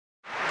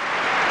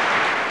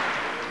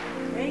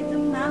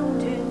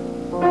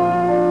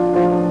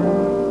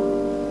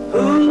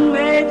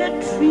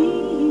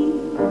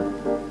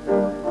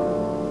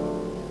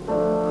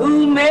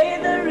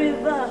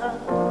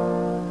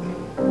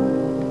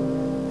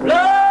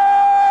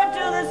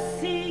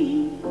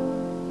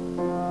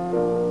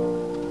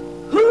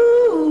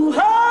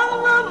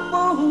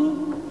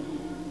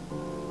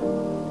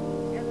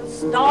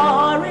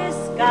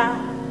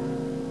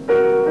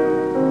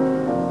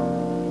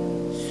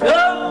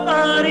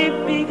somebody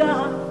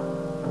bigger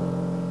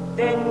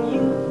than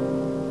you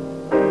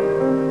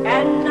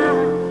and I,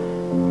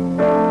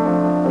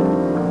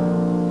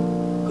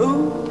 who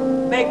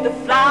make the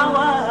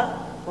flower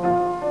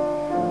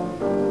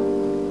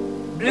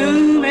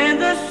bloom in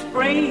the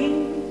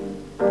spring,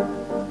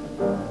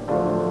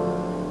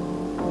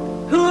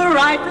 who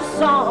write the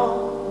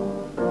song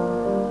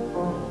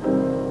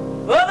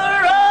for the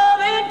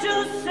robin to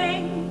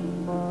sing,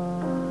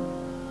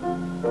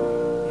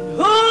 and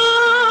who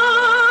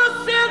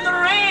sends the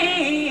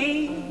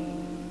rain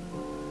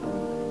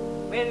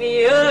when the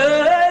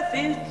earth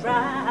is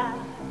dry.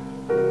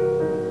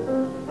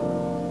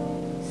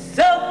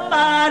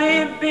 Somebody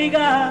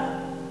bigger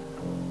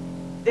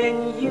than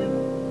you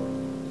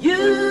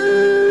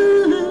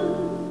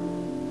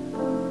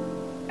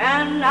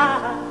and I.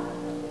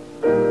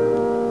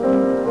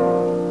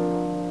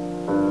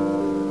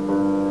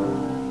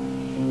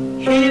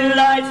 He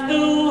lights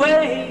the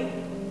way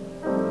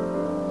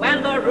when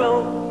the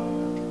road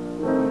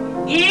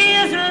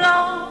is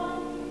long,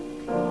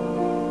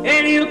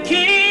 and you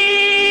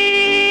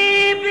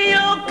keep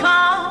your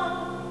calm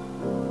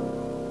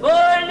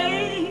for me.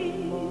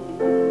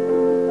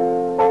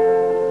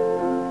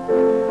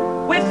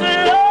 With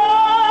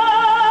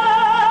love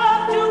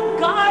to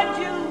guide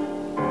you,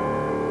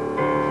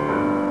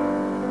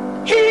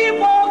 he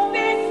walks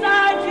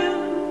beside you,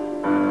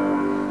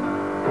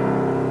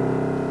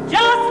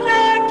 just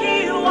like he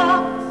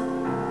walks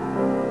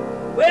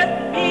with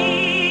me.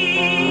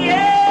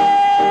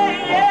 Yeah,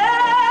 yeah.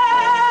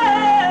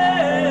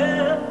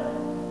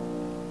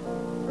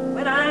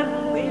 When I'm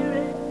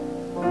weary,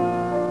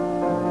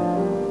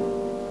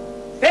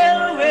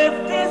 filled with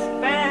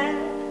despair,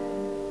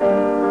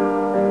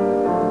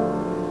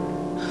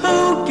 who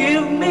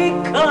give me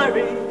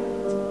courage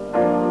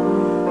to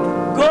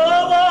go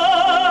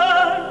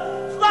on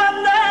from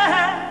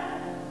there,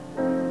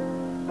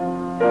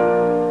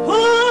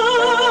 who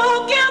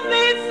give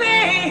me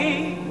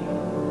faith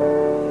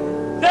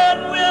that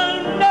will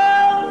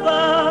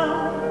never,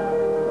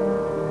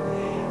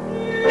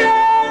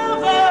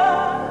 never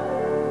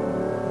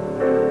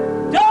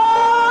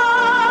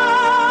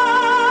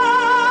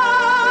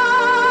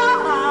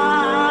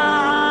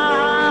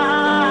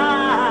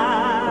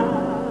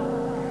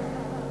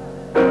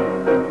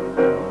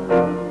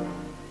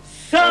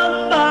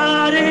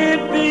somebody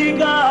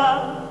bigger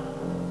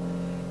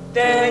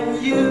than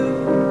you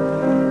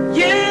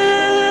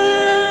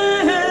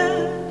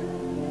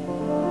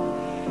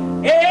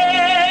and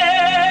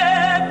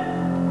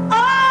I.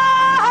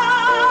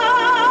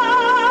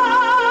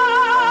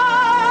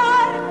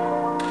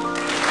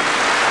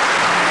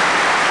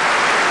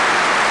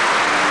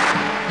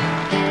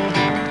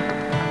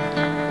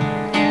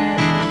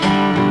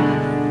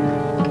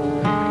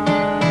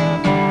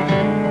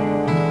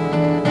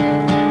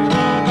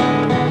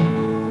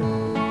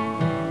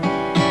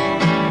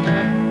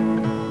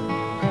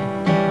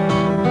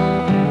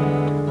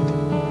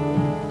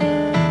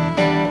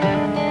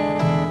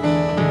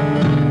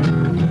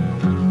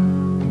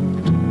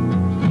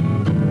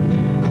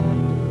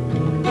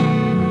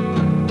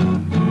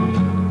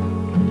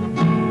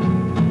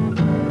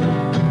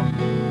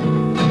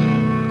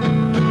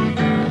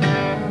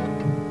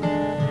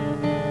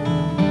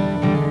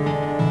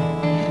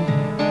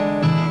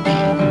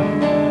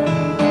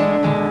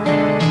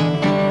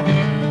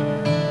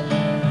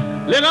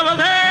 Look over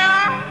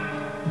there,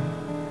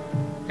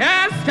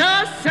 that's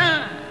the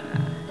sun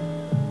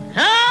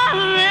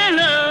coming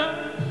up.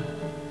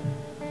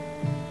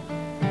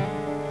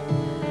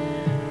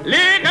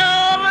 Look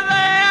over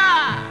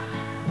there,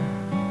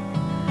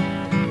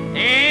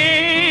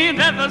 ain't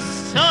that the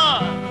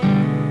sun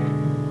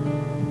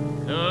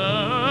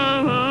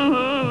coming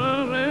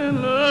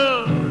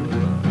up?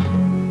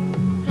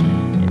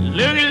 It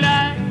looks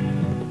like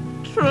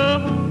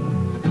trouble.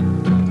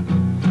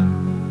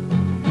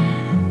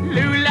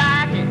 Look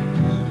like it's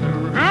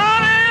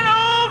running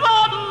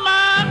over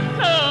my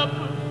cup.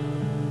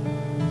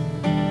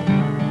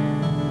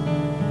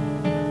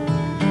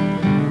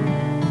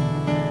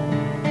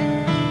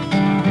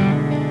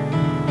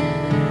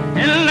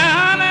 And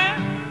honey,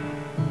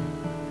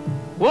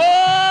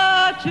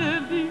 what you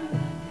do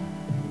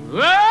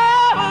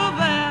over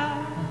there?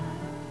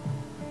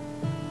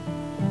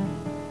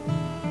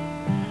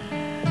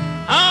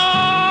 Oh,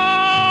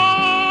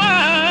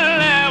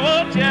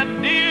 what you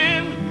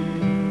doing?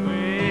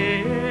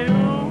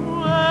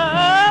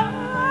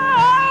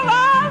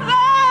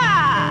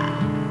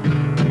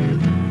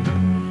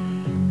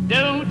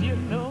 Don't you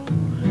know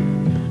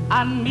I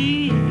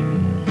need,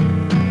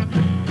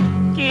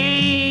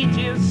 can't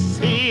you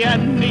see I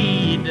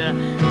need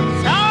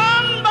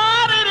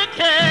somebody to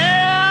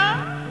care?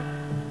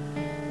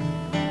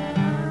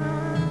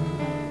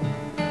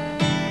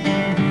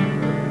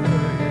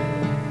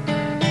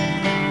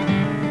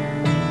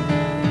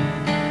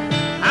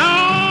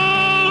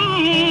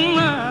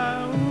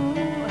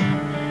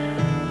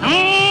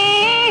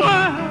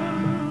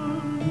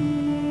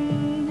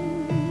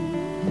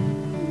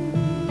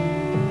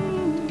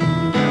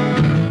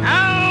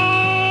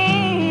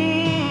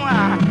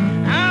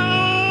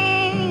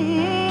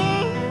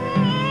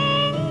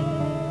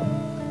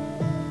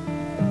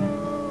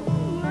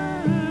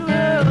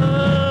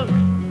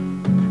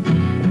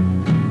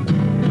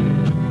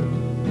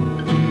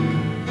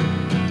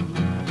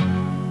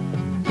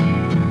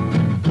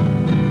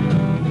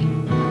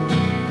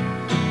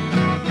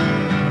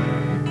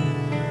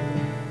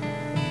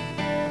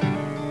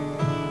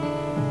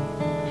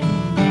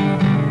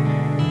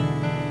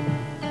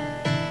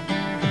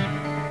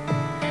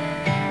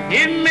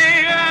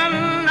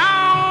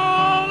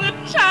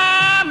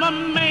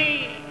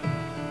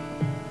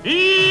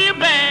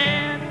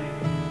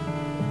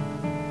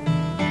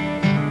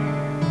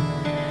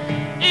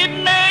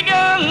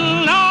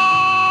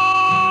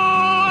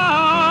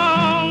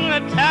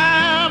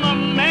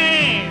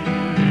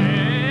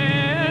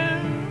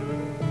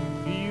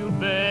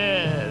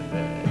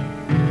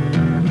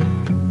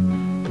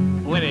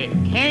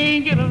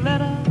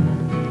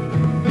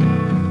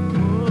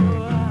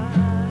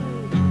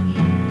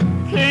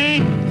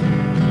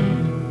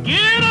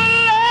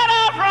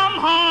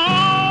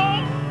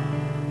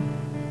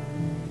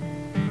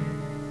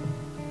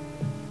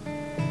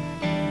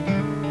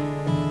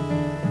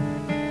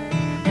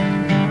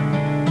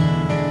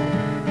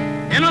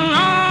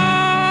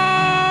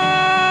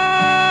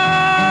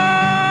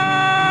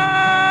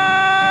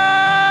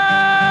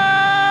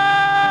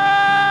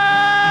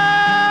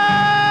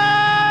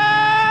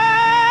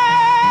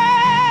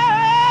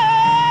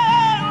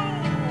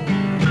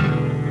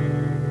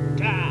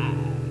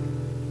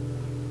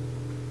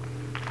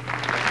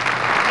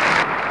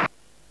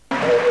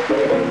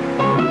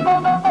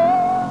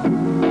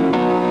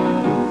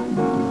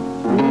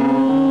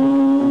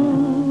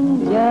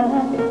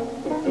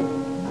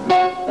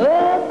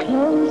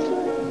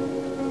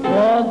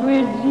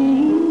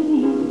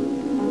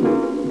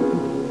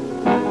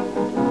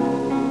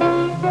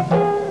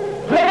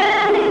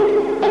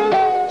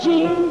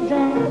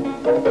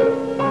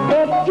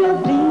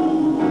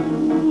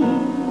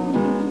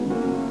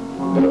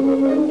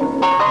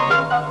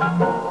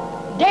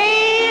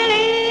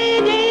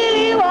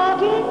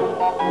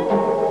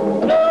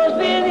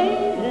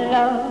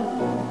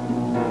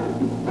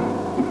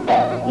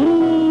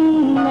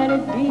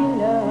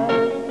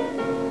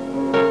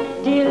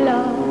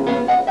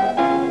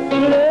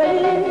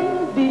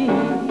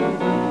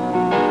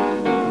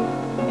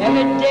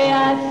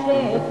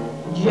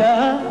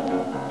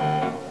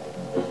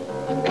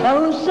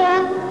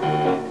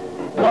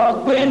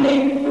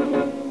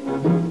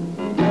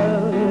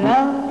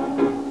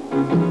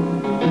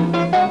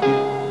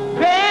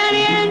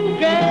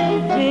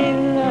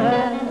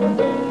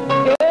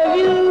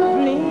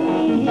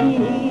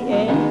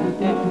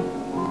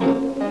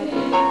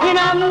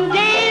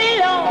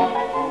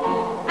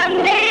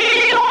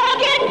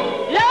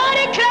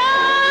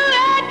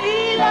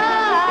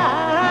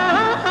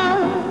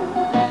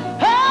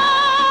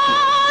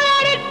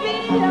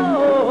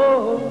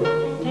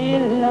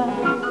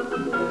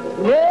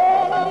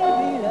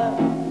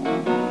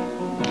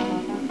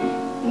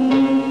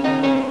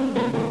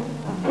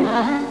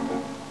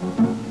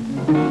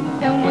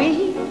 and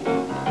weak,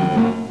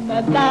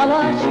 but thou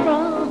art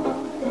strong.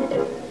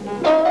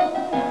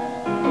 Oh,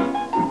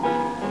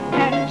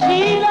 and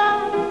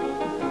Jesus,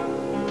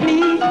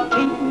 please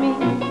keep me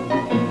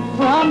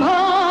from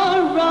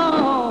her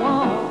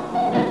wrong.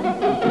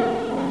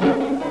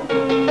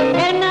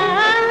 And I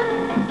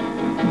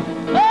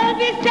will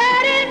be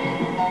satisfied,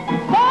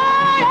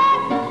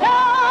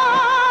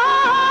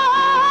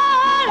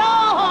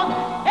 Lord,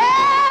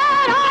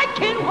 and I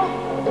can walk.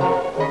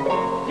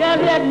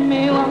 Just let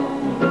me walk,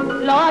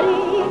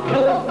 Lordy,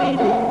 close me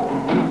there.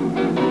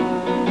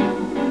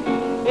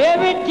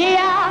 Every day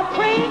I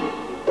pray,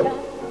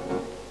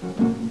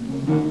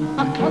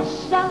 a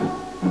closer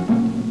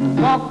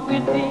walk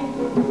with thee.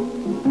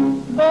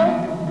 Oh,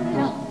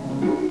 Lord,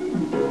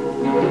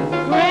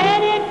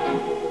 grant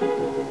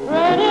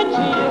it,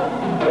 Jesus.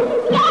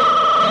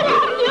 Lord,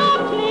 if you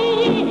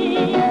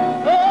please.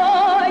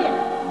 Oh, yeah.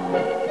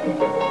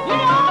 You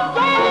know,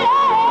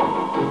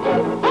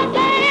 I'm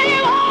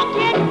daily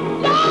walking.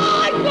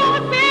 Lord,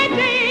 close me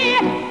thee.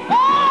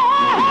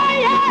 Oh,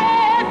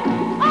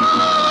 yeah.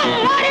 Oh,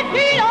 let it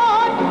be,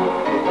 Lord.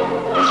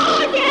 Oh,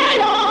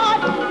 yeah,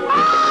 Lord.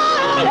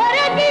 Oh, let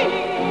it be.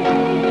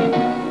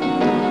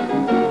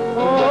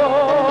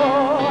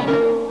 Oh,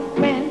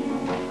 when,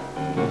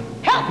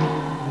 help,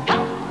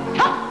 help,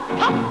 help,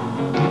 help.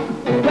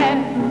 When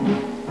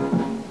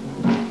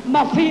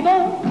my fever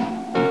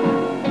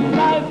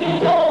lies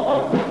below,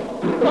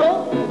 oh,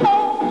 oh,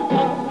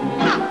 oh,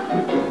 ah.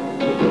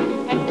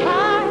 And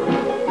time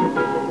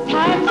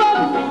for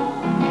me,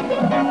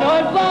 no,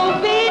 it won't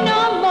be